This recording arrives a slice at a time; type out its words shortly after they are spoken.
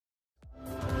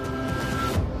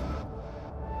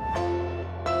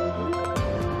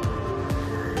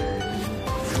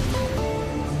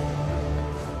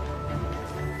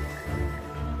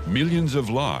Millions of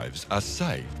lives are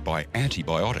saved by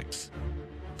antibiotics.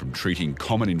 From treating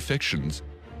common infections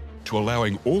to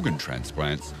allowing organ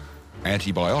transplants,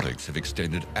 antibiotics have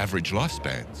extended average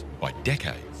lifespans by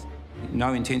decades.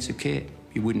 No intensive care.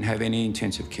 You wouldn't have any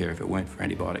intensive care if it weren't for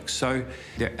antibiotics. So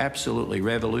they're absolutely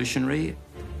revolutionary.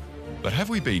 But have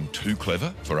we been too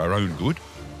clever for our own good?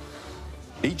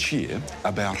 Each year,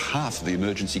 about half of the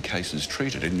emergency cases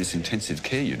treated in this intensive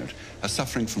care unit are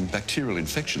suffering from bacterial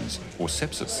infections or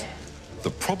sepsis.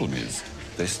 The problem is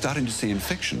they're starting to see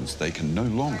infections they can no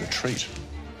longer treat.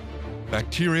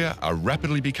 Bacteria are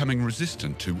rapidly becoming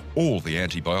resistant to all the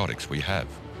antibiotics we have.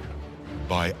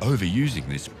 By overusing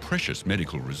this precious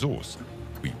medical resource,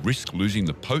 we risk losing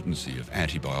the potency of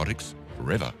antibiotics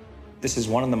forever. This is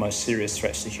one of the most serious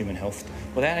threats to human health.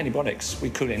 Without antibiotics,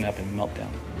 we could end up in meltdown.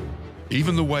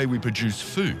 Even the way we produce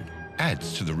food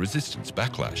adds to the resistance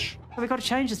backlash. We've got to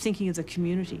change the thinking of the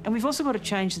community, and we've also got to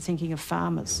change the thinking of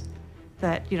farmers,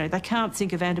 that, they can't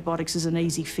think of antibiotics as an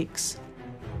easy fix.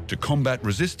 To combat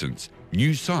resistance,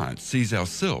 new science sees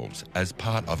ourselves as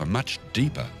part of a much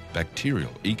deeper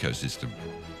bacterial ecosystem.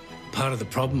 Part of the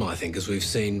problem, I think, is we've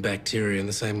seen bacteria in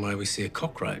the same way we see a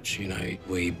cockroach.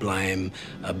 We blame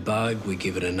a bug, we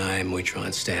give it a name, we try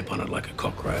and stamp on it like a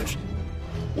cockroach.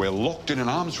 We're locked in an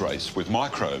arms race with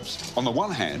microbes. On the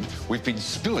one hand, we've been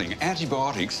spilling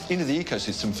antibiotics into the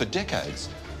ecosystem for decades.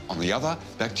 On the other,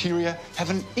 bacteria have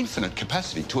an infinite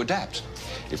capacity to adapt.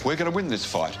 If we're going to win this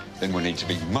fight, then we need to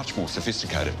be much more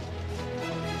sophisticated.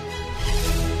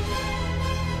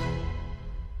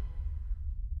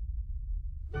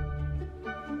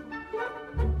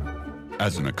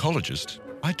 As an ecologist,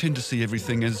 I tend to see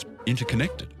everything as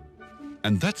interconnected.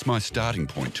 And that's my starting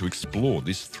point to explore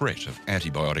this threat of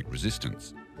antibiotic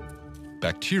resistance.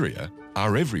 Bacteria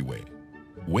are everywhere.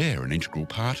 We're an integral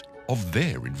part of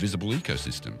their invisible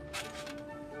ecosystem.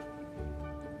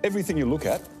 Everything you look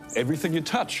at, everything you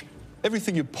touch,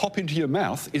 everything you pop into your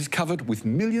mouth is covered with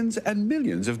millions and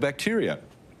millions of bacteria.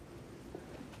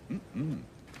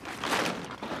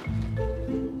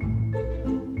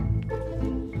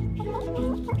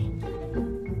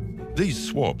 These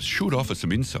swabs should offer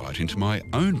some insight into my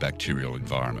own bacterial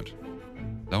environment,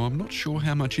 though I'm not sure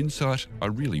how much insight I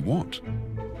really want.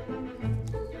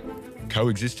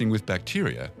 Coexisting with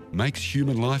bacteria makes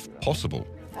human life possible.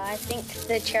 I think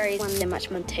the cherry ones are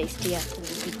much more tastier than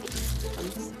the big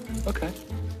ones. Okay.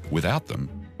 Without them,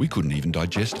 we couldn't even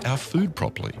digest our food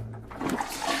properly.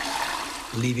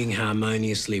 Living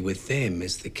harmoniously with them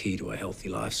is the key to a healthy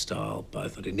lifestyle,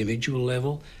 both at an individual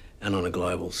level and on a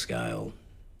global scale.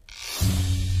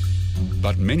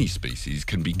 But many species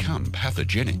can become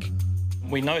pathogenic.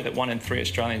 We know that 1 in 3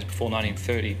 Australians before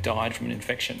 1930 died from an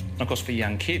infection. And of course, for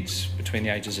young kids between the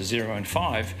ages of 0 and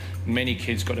 5, many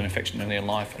kids got an infection early in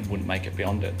life and wouldn't make it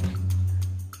beyond it.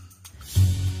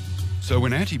 So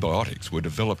when antibiotics were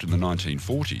developed in the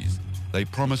 1940s, they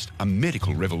promised a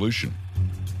medical revolution.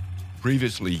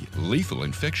 Previously lethal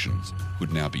infections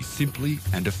could now be simply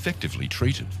and effectively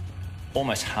treated.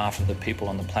 Almost half of the people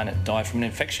on the planet died from an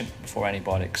infection before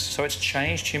antibiotics. So it's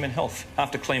changed human health.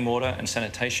 After clean water and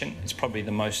sanitation, it's probably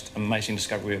the most amazing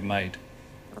discovery we've made.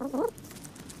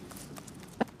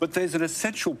 But there's an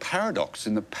essential paradox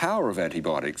in the power of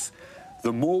antibiotics.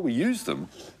 The more we use them,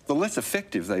 the less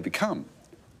effective they become.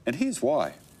 And here's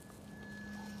why.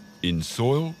 In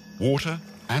soil, water,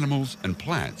 animals and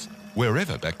plants,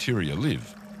 wherever bacteria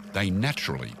live, they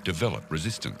naturally develop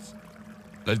resistance.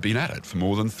 They've been at it for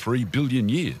more than 3 billion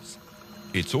years.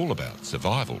 It's all about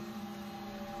survival.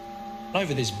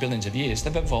 Over these billions of years,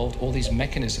 they've evolved all these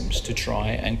mechanisms to try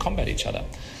and combat each other.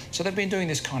 So they've been doing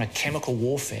this kind of chemical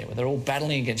warfare where they're all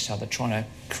battling against each other, trying to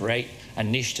create a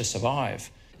niche to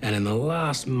survive. And in the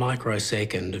last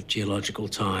microsecond of geological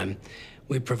time,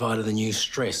 we provided a new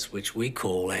stress, which we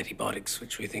call antibiotics,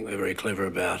 which we think we're very clever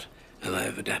about. And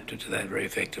they've adapted to that very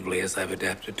effectively, as they've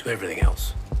adapted to everything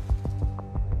else.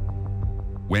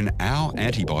 When our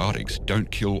antibiotics don't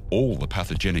kill all the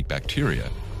pathogenic bacteria,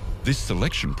 this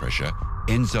selection pressure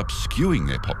ends up skewing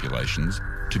their populations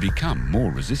to become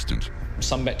more resistant.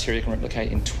 Some bacteria can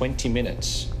replicate in 20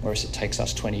 minutes, whereas it takes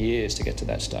us 20 years to get to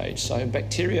that stage. So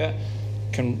bacteria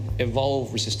can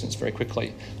evolve resistance very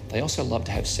quickly. They also love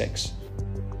to have sex.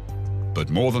 But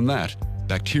more than that,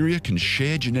 bacteria can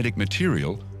share genetic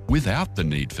material without the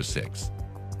need for sex.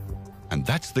 And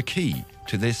that's the key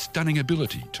to their stunning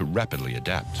ability to rapidly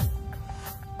adapt.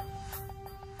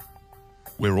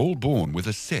 We're all born with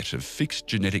a set of fixed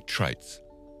genetic traits,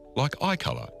 like eye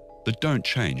colour, that don't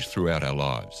change throughout our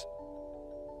lives.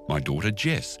 My daughter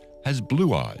Jess has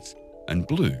blue eyes, and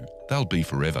blue they'll be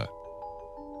forever.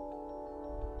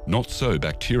 Not so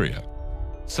bacteria.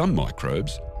 Some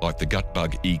microbes, like the gut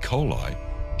bug E. coli,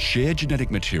 share genetic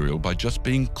material by just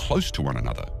being close to one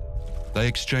another. They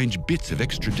exchange bits of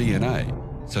extra DNA,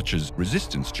 such as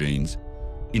resistance genes,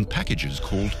 in packages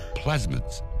called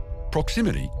plasmids.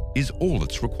 Proximity is all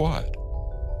that's required.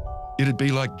 It'd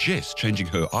be like Jess changing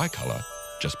her eye colour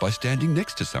just by standing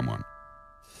next to someone.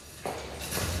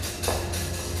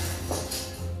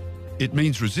 It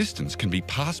means resistance can be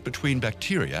passed between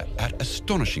bacteria at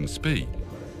astonishing speed,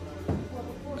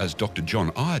 as Dr.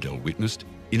 John Iredell witnessed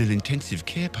in an intensive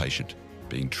care patient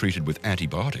being treated with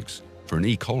antibiotics for an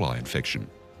E. coli infection.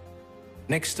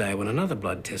 Next day, when another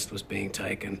blood test was being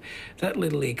taken, that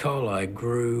little E. coli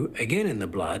grew again in the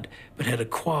blood, but had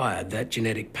acquired that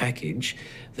genetic package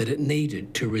that it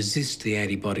needed to resist the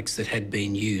antibiotics that had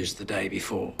been used the day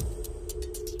before.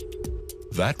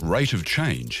 That rate of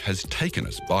change has taken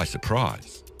us by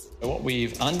surprise. What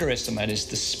we've underestimated is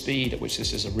the speed at which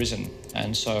this has arisen.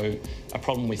 And so a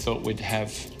problem we thought we'd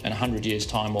have in 100 years'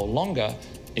 time or longer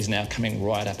is now coming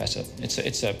right up at it.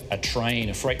 It's a train,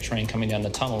 a freight train coming down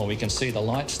the tunnel, and we can see the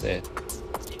lights there.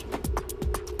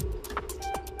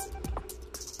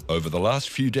 Over the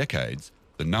last few decades,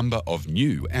 the number of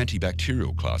new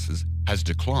antibacterial classes has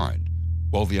declined,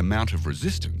 while the amount of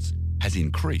resistance has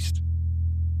increased.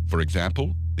 For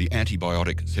example, the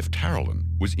antibiotic ceftaroline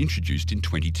was introduced in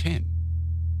 2010.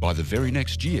 By the very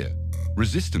next year,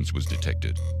 resistance was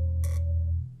detected.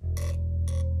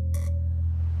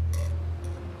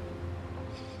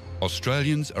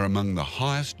 Australians are among the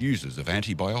highest users of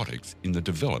antibiotics in the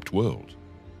developed world.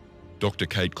 Dr.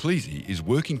 Kate Cleese is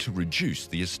working to reduce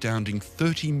the astounding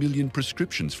 30 million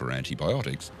prescriptions for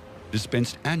antibiotics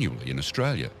dispensed annually in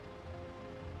Australia.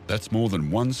 That's more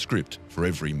than one script for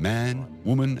every man,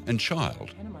 woman and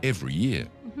child every year.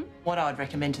 What I would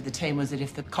recommend to the team was that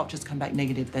if the cultures come back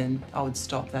negative, then I would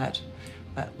stop that.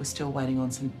 But we're still waiting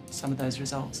on some of those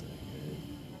results.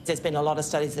 There's been a lot of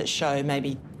studies that show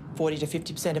maybe 40 to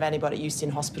 50% of antibiotic use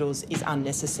in hospitals is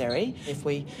unnecessary. If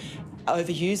we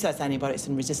overuse those antibiotics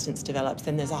and resistance develops,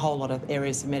 then there's a whole lot of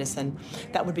areas of medicine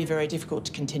that would be very difficult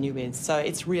to continue with. So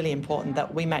it's really important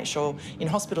that we make sure in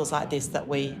hospitals like this that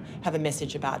we have a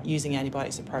message about using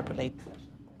antibiotics appropriately.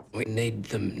 We need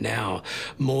them now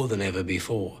more than ever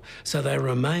before. So they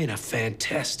remain a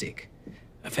fantastic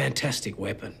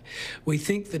weapon. We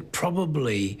think that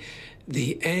probably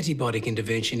the antibiotic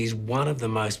intervention is one of the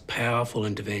most powerful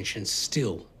interventions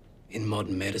still in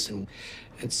modern medicine.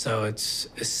 And so it's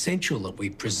essential that we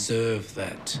preserve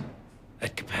that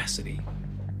capacity.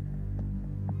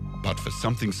 But for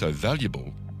something so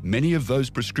valuable, many of those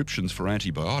prescriptions for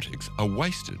antibiotics are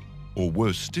wasted, or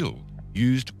worse still,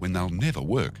 used when they'll never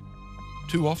work.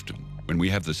 Too often, when we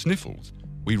have the sniffles,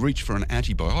 we reach for an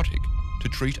antibiotic to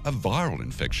treat a viral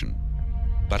infection.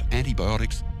 But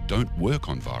antibiotics don't work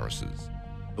on viruses.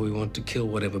 We want to kill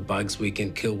whatever bugs we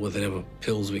can kill, whatever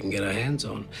pills we can get our hands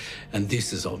on. And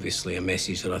this is obviously a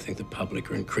message that I think the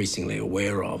public are increasingly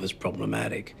aware of as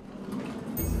problematic.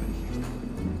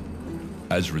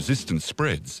 As resistance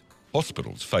spreads,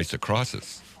 hospitals face a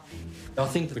crisis. I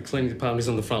think the clinic department is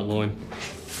on the front line.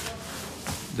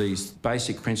 These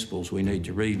basic principles we need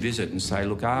to revisit and say,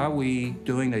 look, are we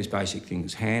doing these basic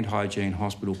things? Hand hygiene,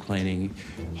 hospital cleaning,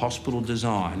 hospital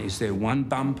design. Is there one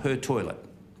bum per toilet?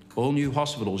 All new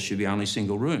hospitals should be only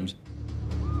single rooms.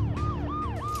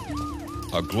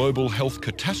 A global health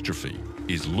catastrophe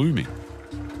is looming.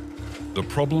 The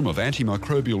problem of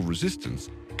antimicrobial resistance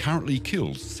currently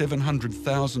kills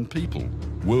 700,000 people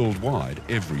worldwide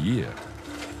every year.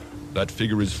 That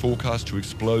figure is forecast to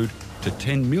explode to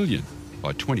 10 million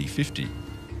by 2050.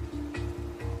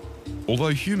 Although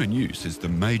human use is the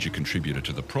major contributor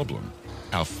to the problem,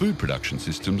 our food production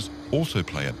systems also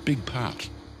play a big part.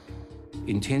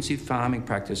 Intensive farming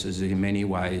practices in many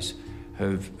ways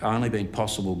have only been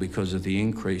possible because of the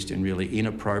increased and really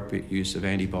inappropriate use of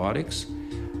antibiotics,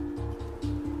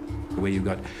 where you've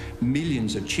got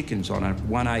millions of chickens on a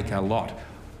 1 acre lot,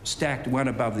 stacked one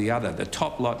above the other, the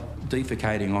top lot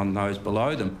defecating on those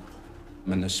below them,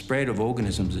 and the spread of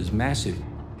organisms is massive.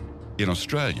 In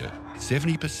Australia,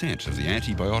 70% of the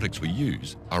antibiotics we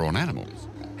use are on animals.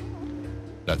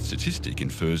 That statistic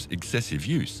infers excessive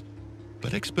use,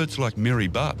 but experts like Mary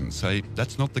Barton say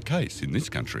that's not the case in this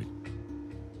country.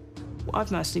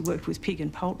 I've mostly worked with pig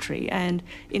and poultry, and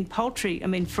in poultry, I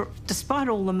mean, despite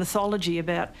all the mythology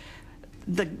about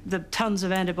the tons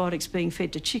of antibiotics being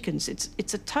fed to chickens,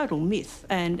 it's a total myth.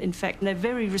 And in fact, a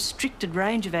very restricted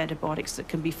range of antibiotics that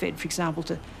can be fed, for example,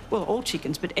 to, well, all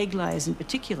chickens, but egg layers in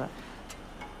particular.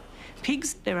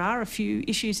 Pigs, there are a few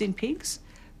issues in pigs,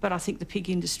 but I think the pig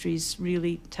industry is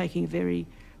really taking a very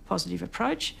positive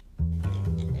approach.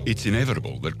 It's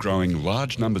inevitable that growing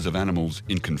large numbers of animals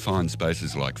in confined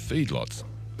spaces like feedlots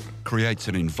creates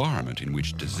an environment in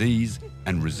which disease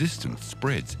and resistance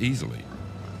spreads easily.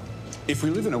 If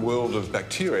we live in a world of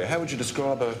bacteria, how would you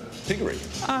describe a piggery?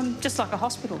 Just like a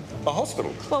hospital. A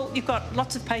hospital? Well, you've got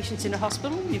lots of patients in a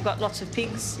hospital, you've got lots of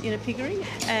pigs in a piggery,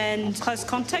 and close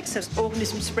contacts, as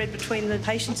organisms spread between the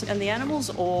patients and the animals,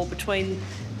 or between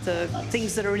the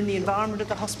things that are in the environment of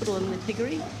the hospital and the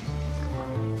piggery.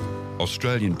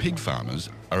 Australian pig farmers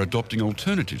are adopting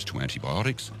alternatives to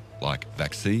antibiotics like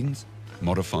vaccines,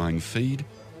 modifying feed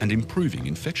and improving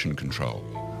infection control.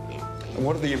 And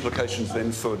what are the implications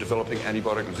then for developing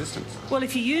antibiotic resistance? Well,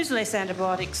 if you use less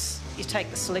antibiotics, you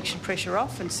take the selection pressure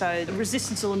off, and so the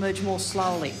resistance will emerge more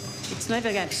slowly. It's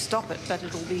never going to stop it, but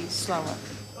it'll be slower.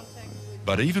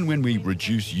 But even when we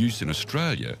reduce use in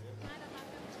Australia,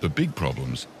 the big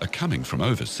problems are coming from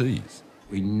overseas.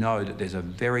 We know that there's a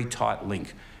very tight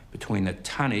link between the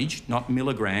tonnage, not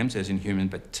milligrams as in human,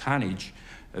 but tonnage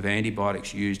of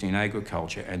antibiotics used in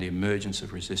agriculture and the emergence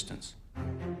of resistance.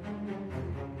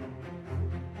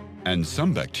 And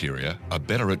some bacteria are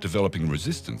better at developing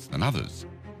resistance than others.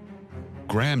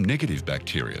 Gram-negative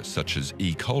bacteria, such as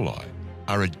E. coli,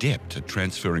 are adept at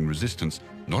transferring resistance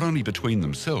not only between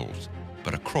themselves,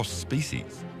 but across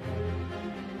species.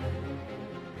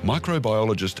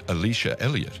 Microbiologist Alicia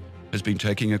Elliott has been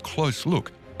taking a close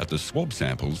look at the swab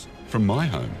samples from my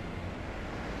home.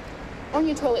 On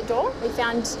your toilet door, we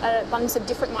found a bunch of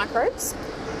different microbes.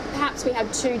 Perhaps we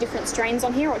have 2 different strains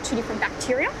on here, or 2 different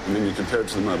bacteria. And then you compare it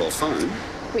to the mobile phone.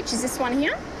 Which is this one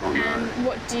here. Oh, no. And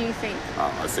what do you think?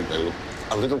 I think they look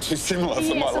a little too similar for my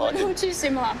Yes, a liking. little too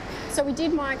similar. So we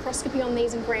did microscopy on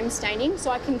these and gram staining,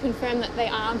 so I can confirm that they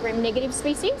are gram-negative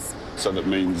species. So that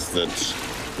means that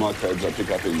microbes I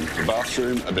pick up in the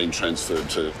bathroom are being transferred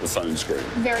to the phone screen.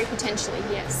 Very potentially,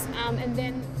 yes. And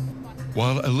then...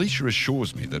 While Alicia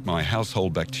assures me that my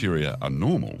household bacteria are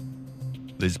normal,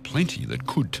 there's plenty that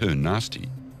could turn nasty.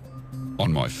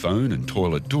 On my phone and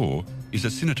toilet door is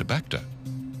Acinetobacter.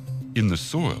 In the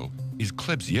soil is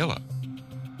Klebsiella.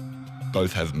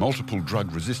 Both have multiple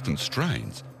drug-resistant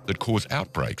strains that cause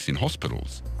outbreaks in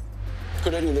hospitals.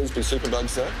 Could any of these be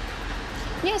superbugs, though?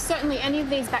 Yes, certainly any of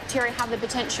these bacteria have the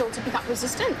potential to pick up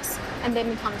resistance and then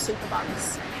become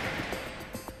superbugs.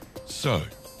 So,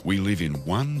 we live in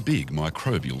one big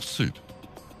microbial soup.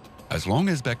 As long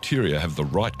as bacteria have the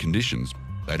right conditions,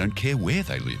 they don't care where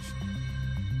they live.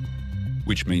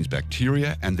 Which means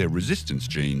bacteria and their resistance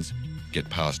genes get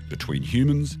passed between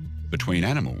humans, between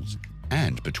animals,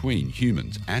 and between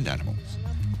humans and animals.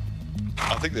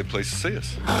 I think they're pleased to see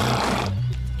us.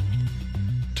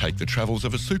 Take the travels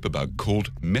of a superbug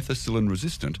called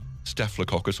methicillin-resistant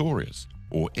Staphylococcus aureus,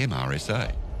 or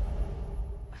MRSA.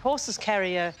 Horses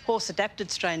carry a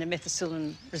horse-adapted strain of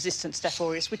methicillin-resistant Staph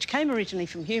aureus, which came originally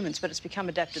from humans, but it's become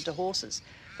adapted to horses.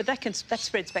 But that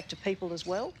spreads back to people as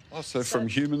well. Oh, so from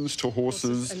humans to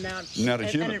horses, and now to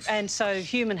humans. And so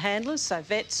human handlers, so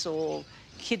vets or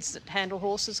kids that handle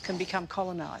horses, can become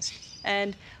colonised.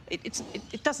 And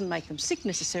it doesn't make them sick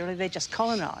necessarily, they're just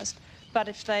colonised. But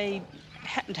if they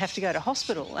happen to have to go to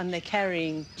hospital and they're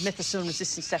carrying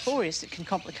methicillin-resistant Staph aureus, it can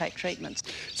complicate treatments.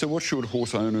 So what should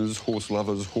horse owners, horse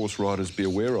lovers, horse riders be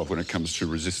aware of when it comes to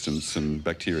resistance and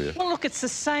bacteria? Well, look, it's the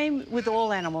same with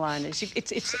all animal owners.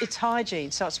 It's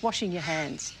hygiene, so it's washing your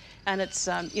hands. And it's,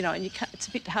 you know, and it's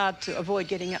a bit hard to avoid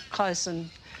getting up close and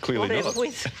Clearly whatever not.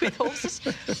 with horses.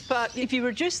 But if you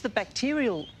reduce the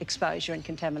bacterial exposure and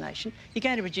contamination, you're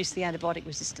going to reduce the antibiotic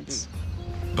resistance.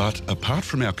 But apart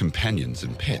from our companions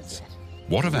and pets,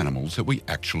 what of animals that we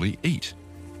actually eat?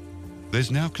 There's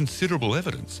now considerable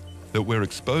evidence that we're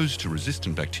exposed to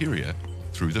resistant bacteria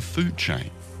through the food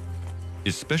chain,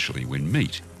 especially when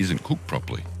meat isn't cooked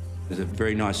properly. There's a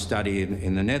very nice study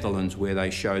in the Netherlands where they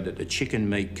showed that the chicken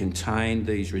meat contained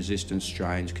these resistant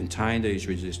strains, contained these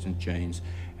resistant genes,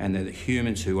 and that the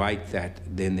humans who ate that,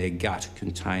 then their gut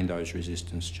contained those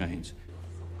resistance genes.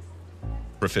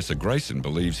 Professor Grayson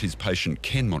believes his patient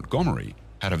Ken Montgomery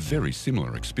had a very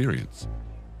similar experience.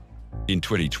 In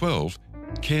 2012,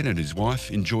 Ken and his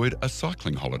wife enjoyed a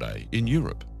cycling holiday in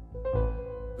Europe.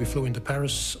 We flew into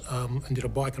Paris and did a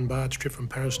bike and barge trip from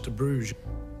Paris to Bruges.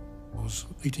 I was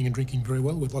eating and drinking very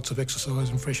well with lots of exercise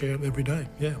and fresh air every day.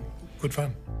 Yeah, good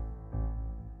fun.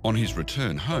 On his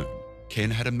return home, Ken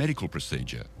had a medical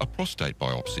procedure, a prostate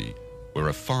biopsy, where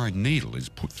a fine needle is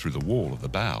put through the wall of the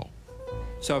bowel.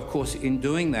 So, of course, in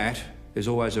doing that, there's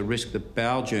always a risk that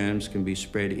bowel germs can be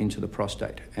spread into the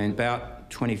prostate. And about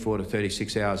 24 to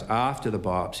 36 hours after the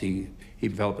biopsy, he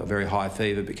developed a very high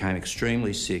fever, became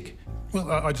extremely sick. Well,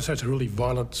 I just had a really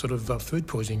violent sort of food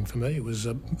poisoning for me. It was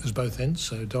both ends,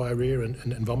 so diarrhoea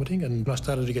and vomiting, and I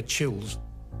started to get chills.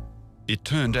 It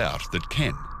turned out that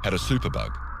Ken had a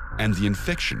superbug and the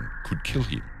infection could kill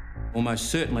him. Almost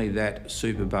certainly that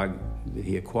superbug that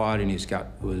he acquired in his gut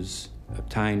was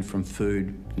obtained from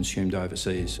food consumed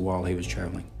overseas while he was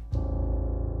travelling.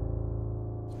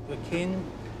 The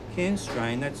Ken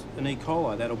strain, that's an E.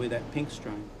 coli, that'll be that pink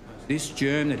strain. This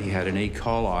germ that he had, an E.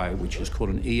 coli, which is called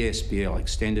an ESBL,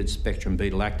 extended spectrum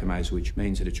beta lactamase, which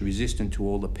means that it's resistant to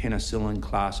all the penicillin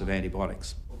class of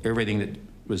antibiotics. Everything that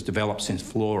was developed since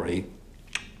Florey,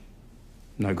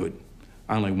 no good.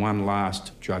 Only one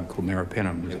last drug called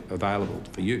meropenem was available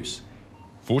for use.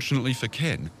 Fortunately for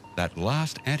Ken, that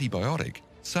last antibiotic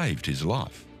saved his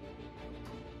life.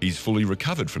 He's fully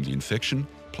recovered from the infection,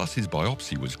 plus his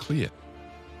biopsy was clear.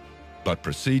 But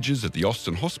procedures at the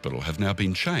Austin Hospital have now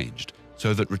been changed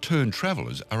so that return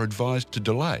travellers are advised to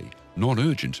delay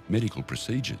non-urgent medical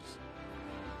procedures.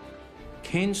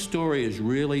 Ken's story is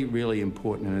really, really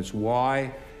important, and it's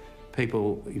why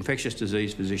people, infectious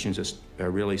disease physicians, are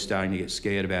really starting to get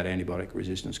scared about antibiotic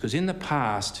resistance. Because in the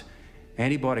past,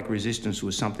 antibiotic resistance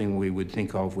was something we would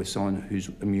think of with someone whose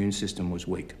immune system was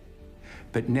weak.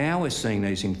 But now we're seeing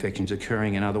these infections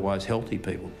occurring in otherwise healthy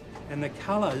people. And the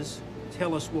colours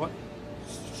tell us what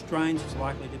strains it's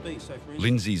likely to be. So for instance,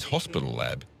 Lindsay's hospital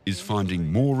lab is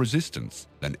finding more resistance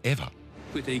than ever.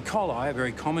 With E. coli, a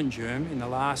very common germ, in the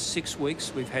last 6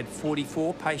 weeks we've had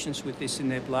 44 patients with this in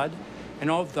their blood,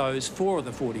 and of those, 4 of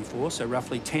the 44, so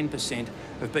roughly 10%,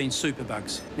 have been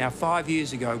superbugs. Now, 5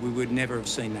 years ago we would never have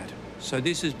seen that. So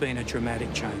this has been a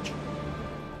dramatic change.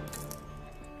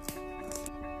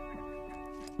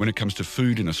 When it comes to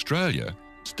food in Australia,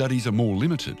 studies are more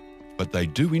limited, but they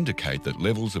do indicate that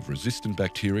levels of resistant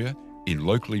bacteria in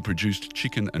locally produced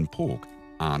chicken and pork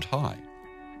aren't high.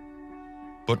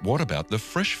 But what about the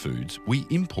fresh foods we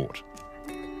import?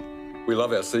 We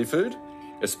love our seafood,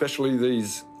 especially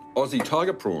these Aussie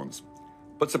tiger prawns.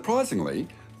 But surprisingly,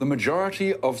 the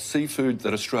majority of seafood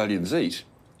that Australians eat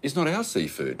is not our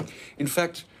seafood. In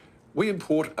fact, we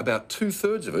import about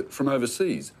 2/3 of it from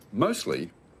overseas,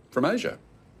 mostly from Asia.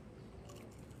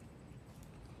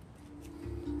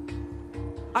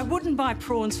 I wouldn't buy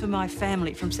prawns for my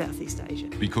family from Southeast Asia.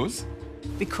 Because?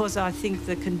 Because I think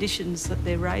the conditions that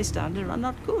they're raised under are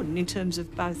not good in terms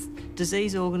of both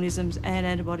disease organisms and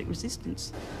antibiotic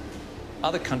resistance.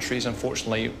 Other countries,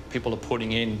 unfortunately, people are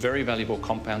putting in very valuable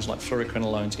compounds like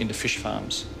fluoroquinolones into fish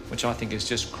farms, which I think is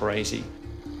just crazy.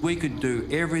 We could do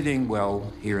everything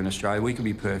well here in Australia. We could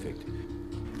be perfect.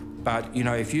 But, you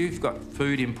know, if you've got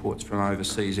food imports from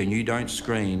overseas and you don't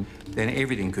screen, then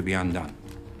everything could be undone.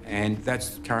 And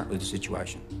that's currently the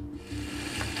situation.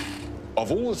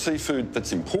 Of all the seafood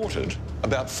that's imported,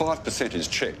 about 5% is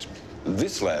checked.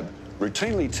 This lab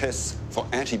routinely tests for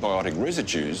antibiotic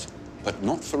residues, but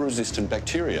not for resistant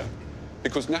bacteria,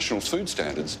 because national food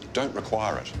standards don't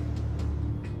require it.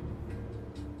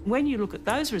 When you look at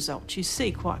those results, you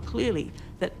see quite clearly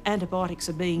that antibiotics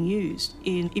are being used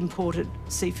in imported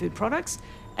seafood products.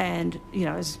 And, you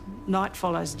know, as night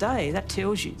follows day, that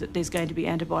tells you that there's going to be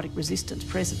antibiotic resistance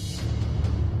present.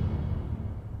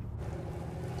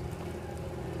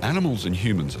 Animals and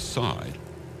humans aside,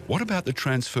 what about the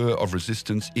transfer of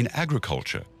resistance in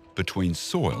agriculture between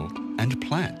soil and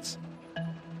plants?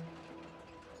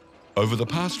 Over the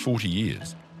past 40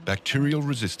 years, bacterial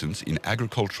resistance in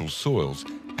agricultural soils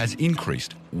has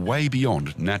increased way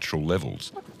beyond natural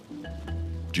levels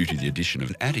due to the addition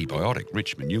of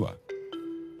antibiotic-rich manure.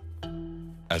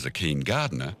 As a keen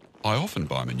gardener, I often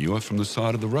buy manure from the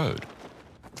side of the road.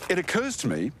 It occurs to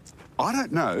me, I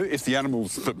don't know if the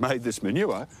animals that made this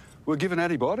manure were given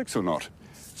antibiotics or not.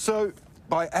 So,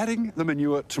 by adding the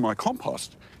manure to my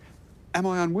compost, am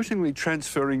I unwittingly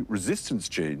transferring resistance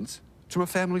genes to a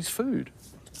family's food?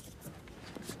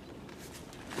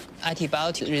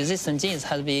 Antibiotic-resistant genes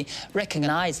have been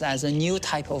recognized as a new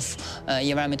type of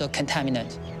environmental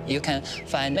contaminant. You can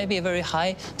find maybe a very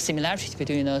high similarity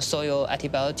between soil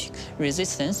antibiotic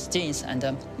resistance genes and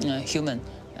human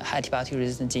antibiotic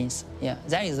resistant genes. Yeah,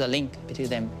 there is a link between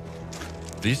them.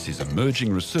 This is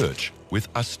emerging research with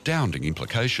astounding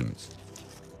implications.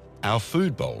 Our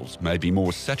food bowls may be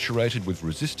more saturated with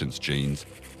resistance genes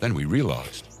than we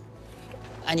realised.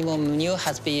 Animal manure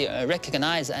has been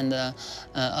recognized and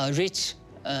a rich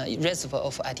reservoir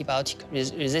of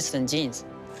antibiotic-resistant genes.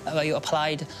 When you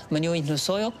applied manure into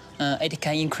soil, it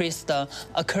can increase the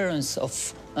occurrence of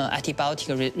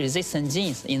antibiotic-resistant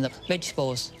genes in the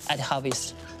vegetables at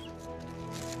harvest.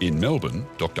 In Melbourne,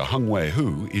 Dr. Hung Wei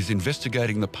Hu is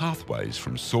investigating the pathways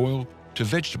from soil to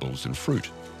vegetables and fruit.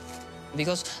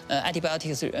 Because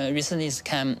antibiotics resistance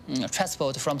can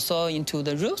transport from soil into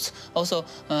the roots. Also,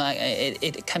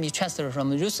 it can be transferred from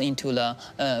the roots into the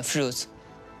fruits.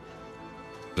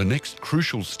 The next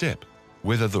crucial step,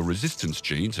 whether the resistance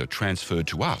genes are transferred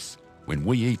to us when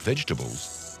we eat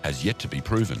vegetables, has yet to be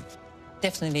proven.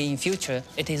 Definitely in future,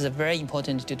 it is very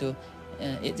important to do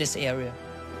this area.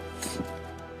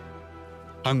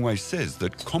 Hung-Wei says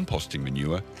that composting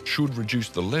manure should reduce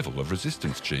the level of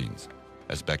resistance genes,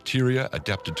 as bacteria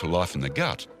adapted to life in the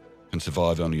gut can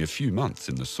survive only a few months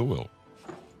in the soil.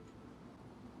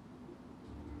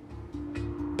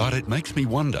 But it makes me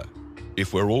wonder,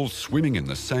 if we're all swimming in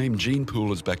the same gene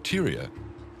pool as bacteria,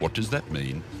 what does that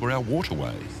mean for our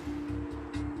waterways?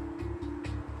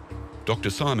 Dr.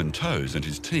 Simon Toes and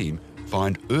his team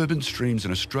find urban streams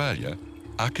in Australia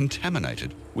are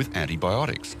contaminated with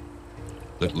antibiotics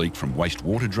that leak from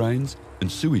wastewater drains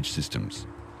and sewage systems.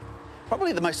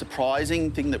 Probably the most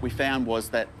surprising thing that we found was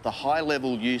that the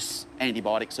high-level use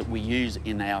antibiotics that we use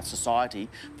in our society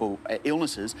for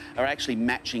illnesses are actually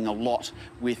matching a lot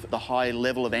with the high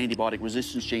level of antibiotic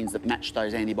resistance genes that match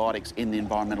those antibiotics in the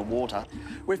environmental water.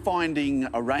 We're finding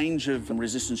a range of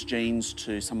resistance genes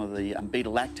to some of the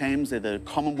beta-lactams. They're the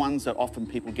common ones that often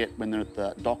people get when they're at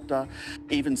the doctor.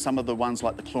 Even some of the ones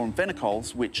like the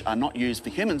chloramphenicol, which are not used for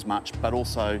humans much, but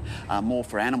also more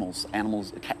for animals,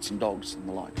 cats and dogs and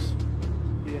the likes.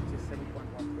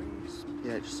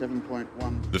 pH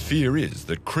 7.1. The fear is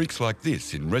that creeks like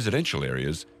this in residential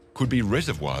areas could be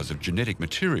reservoirs of genetic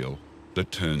material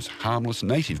that turns harmless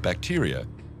native bacteria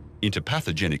into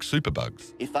pathogenic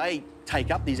superbugs. If they take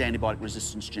up these antibiotic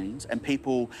resistance genes and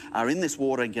people are in this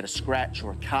water and get a scratch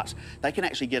or a cut, they can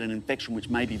actually get an infection which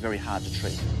may be very hard to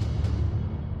treat.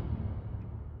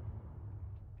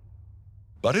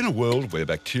 But in a world where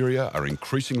bacteria are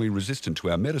increasingly resistant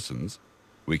to our medicines,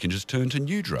 we can just turn to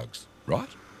new drugs, right?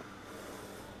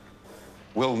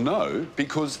 Well, no,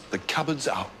 because the cupboards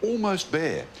are almost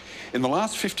bare. In the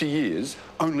last 50 years,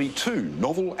 only 2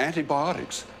 novel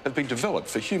antibiotics have been developed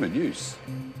for human use.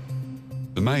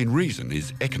 The main reason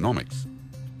is economics.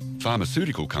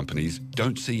 Pharmaceutical companies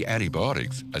don't see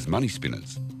antibiotics as money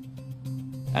spinners.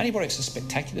 Antibiotics are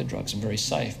spectacular drugs and very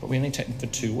safe, but we only take them for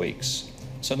 2 weeks.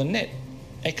 So the net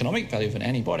economic value of an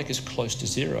antibiotic is close to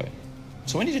zero.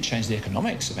 So we need to change the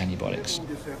economics of antibiotics.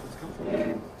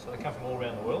 So they come from all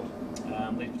around the world.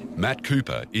 Matt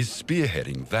Cooper is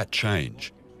spearheading that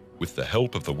change. With the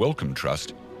help of the Wellcome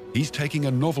Trust, he's taking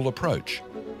a novel approach.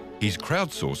 He's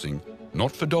crowdsourcing,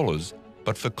 not for dollars,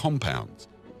 but for compounds,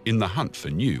 in the hunt for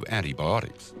new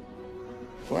antibiotics.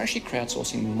 We're actually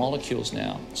crowdsourcing molecules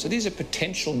now. So these are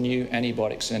potential new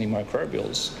antibiotics and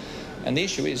antimicrobials. And the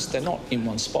issue is they're not in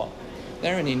one spot.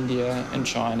 They're in India and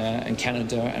China and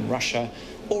Canada and Russia,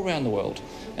 all around the world.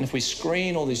 And if we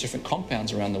screen all these different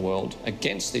compounds around the world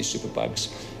against these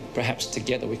superbugs, perhaps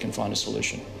together we can find a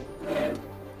solution.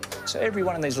 So every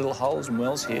one of these little holes and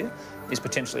wells here is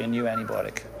potentially a new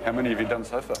antibiotic. How many have you done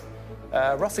so far?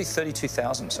 Roughly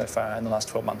 32,000 so far in the last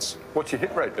 12 months. What's your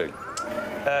hit rate been?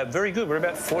 Very good. We're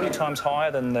about 40 times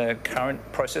higher than the current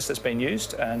process that's been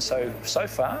used. And so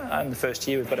far, in the first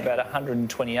year, we've got about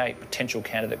 128 potential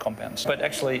candidate compounds. But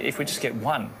actually, if we just get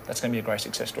one, that's going to be a great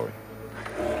success story.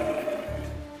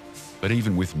 But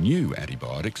even with new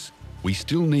antibiotics, we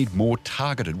still need more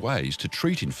targeted ways to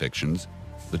treat infections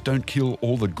that don't kill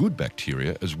all the good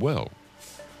bacteria as well.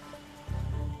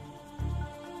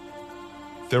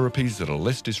 Therapies that are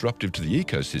less disruptive to the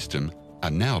ecosystem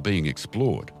are now being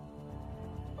explored.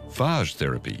 Phage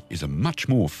therapy is a much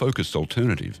more focused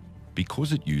alternative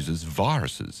because it uses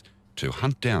viruses to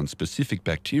hunt down specific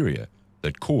bacteria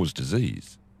that cause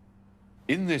disease.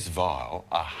 In this vial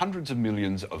are hundreds of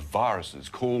millions of viruses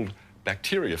called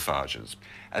bacteriophages.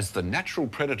 As the natural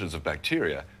predators of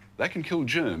bacteria, they can kill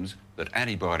germs that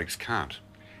antibiotics can't.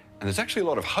 And there's actually a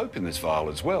lot of hope in this vial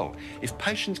as well. If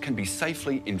patients can be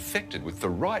safely infected with the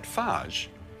right phage,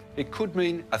 it could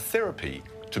mean a therapy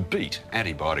to beat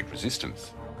antibiotic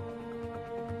resistance.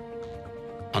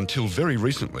 Until very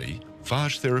recently,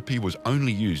 phage therapy was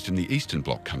only used in the Eastern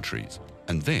Bloc countries,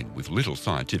 and then with little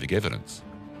scientific evidence.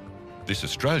 This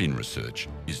Australian research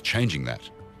is changing that.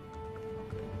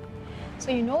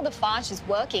 So you know the phage is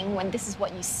working when this is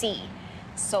what you see.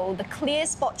 So the clear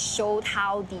spot showed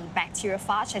how the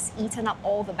bacteriophage has eaten up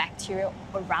all the bacteria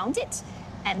around it.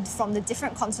 And from the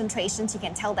different concentrations, you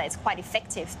can tell that it's quite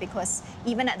effective because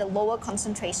even at the lower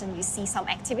concentration, you see some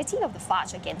activity of the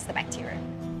phage against the bacteria.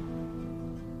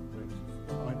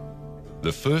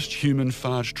 The first human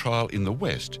phage trial in the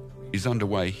West is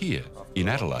underway here in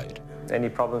Adelaide. Any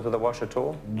problems with the wash at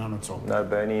all? None at all. No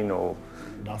burning or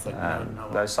nothing?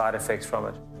 No side effects from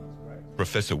it?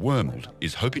 Professor Wormald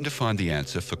is hoping to find the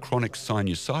answer for chronic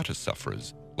sinusitis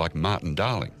sufferers like Martin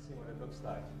Darling.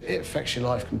 It affects your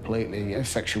life completely. It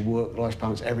affects your work-life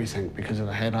balance, everything, because of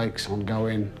the headaches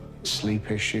ongoing, sleep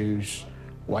issues,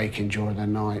 waking during the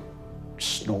night,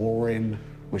 snoring,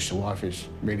 which the wife is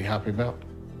really happy about.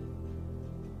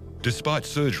 Despite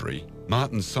surgery,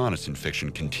 Martin's sinus infection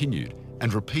continued,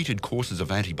 and repeated courses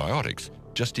of antibiotics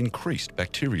just increased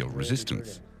bacterial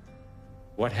resistance.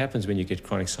 What happens when you get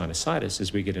chronic sinusitis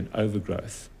is we get an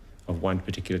overgrowth of one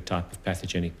particular type of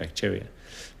pathogenic bacteria.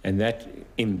 And that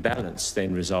imbalance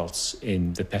then results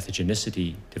in the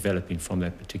pathogenicity developing from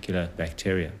that particular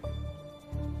bacteria.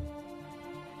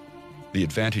 The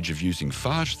advantage of using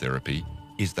phage therapy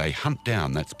is they hunt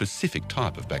down that specific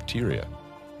type of bacteria.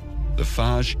 The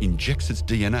phage injects its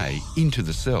DNA into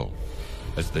the cell.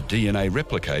 As the DNA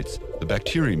replicates, the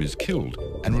bacterium is killed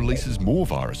and releases more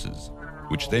viruses,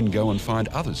 which then go and find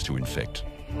others to infect.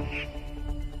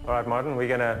 All right, Martin, we're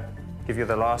going to give you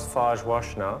the last phage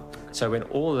wash now. So when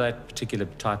all that particular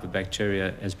type of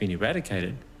bacteria has been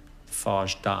eradicated, the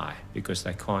phage die because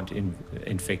they can't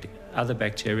infect other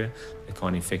bacteria, they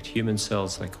can't infect human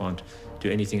cells, they can't do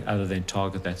anything other than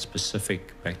target that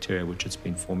specific bacteria which it's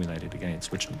been formulated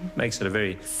against, which makes it a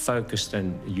very focused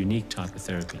and unique type of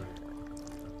therapy.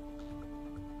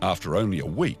 After only a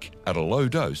week at a low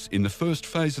dose in the first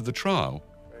phase of the trial,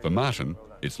 for Martin,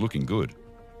 it's looking good.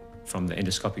 From the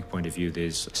endoscopic point of view,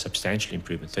 there's substantial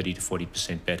improvement, 30 to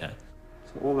 40% better.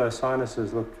 So all those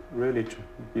sinuses look really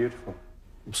beautiful.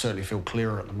 I certainly feel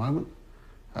clearer at the moment.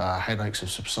 Headaches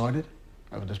have subsided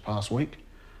over this past week.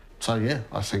 So yeah,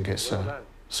 I think it's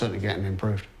certainly getting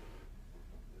improved.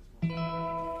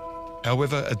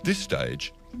 However, at this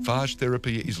stage, phage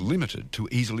therapy is limited to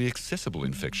easily accessible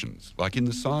infections, like in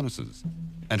the sinuses,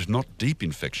 and not deep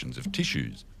infections of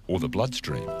tissues or the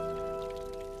bloodstream.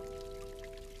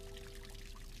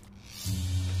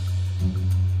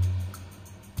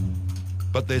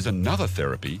 But there's another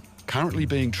therapy currently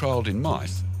being trialled in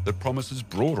mice that promises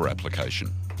broader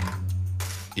application.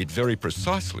 It very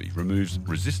precisely removes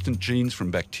resistant genes from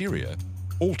bacteria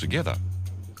altogether.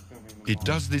 It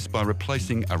does this by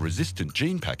replacing a resistant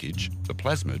gene package, the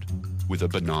plasmid, with a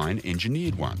benign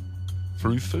engineered one,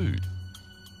 through food.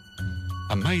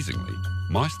 Amazingly,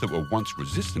 mice that were once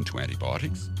resistant to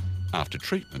antibiotics, after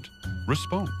treatment,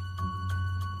 respond.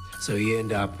 So you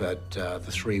end up at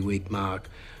the 3-week mark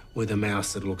with a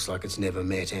mouse that looks like it's never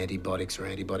met antibiotics or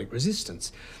antibiotic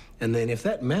resistance. And then if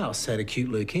that mouse had acute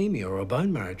leukemia or a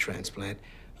bone marrow transplant,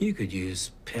 you could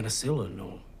use penicillin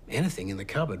or anything in the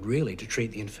cupboard, really, to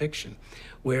treat the infection.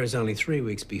 Whereas only 3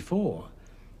 weeks before,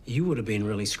 you would have been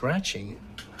really scratching.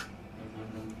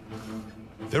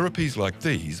 Therapies like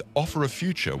these offer a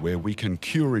future where we can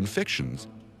cure infections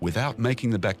without making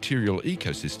the bacterial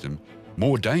ecosystem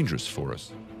more dangerous for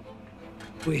us.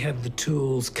 We have the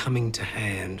tools coming to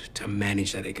hand to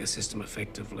manage that ecosystem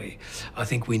effectively. I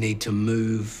think we need to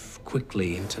move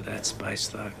quickly into that space,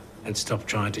 though, and stop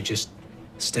trying to just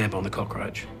stamp on the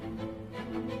cockroach.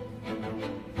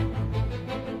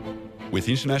 With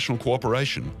international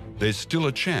cooperation, there's still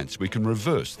a chance we can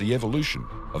reverse the evolution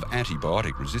of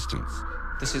antibiotic resistance.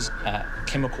 This is a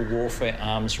chemical warfare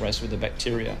arms race with the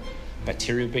bacteria.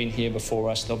 Bacteria have been here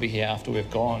before us, they'll be here after we've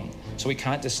gone. So we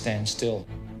can't just stand still.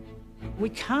 We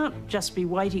can't just be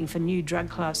waiting for new drug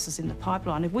classes in the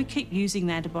pipeline. If we keep using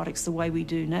the antibiotics the way we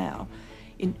do now,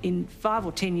 in 5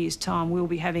 or 10 years' time, we'll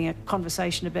be having a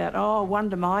conversation about, oh,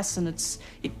 wonder mice, and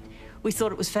we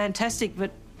thought it was fantastic,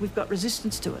 but we've got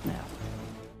resistance to it now.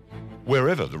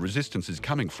 Wherever the resistance is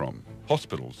coming from,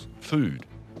 hospitals, food,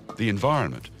 the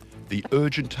environment, the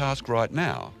urgent task right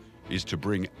now is to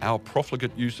bring our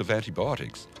profligate use of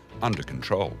antibiotics under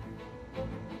control.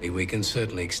 We can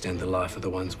certainly extend the life of the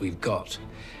ones we've got,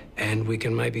 and we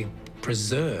can maybe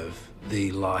preserve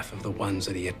the life of the ones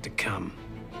that are yet to come.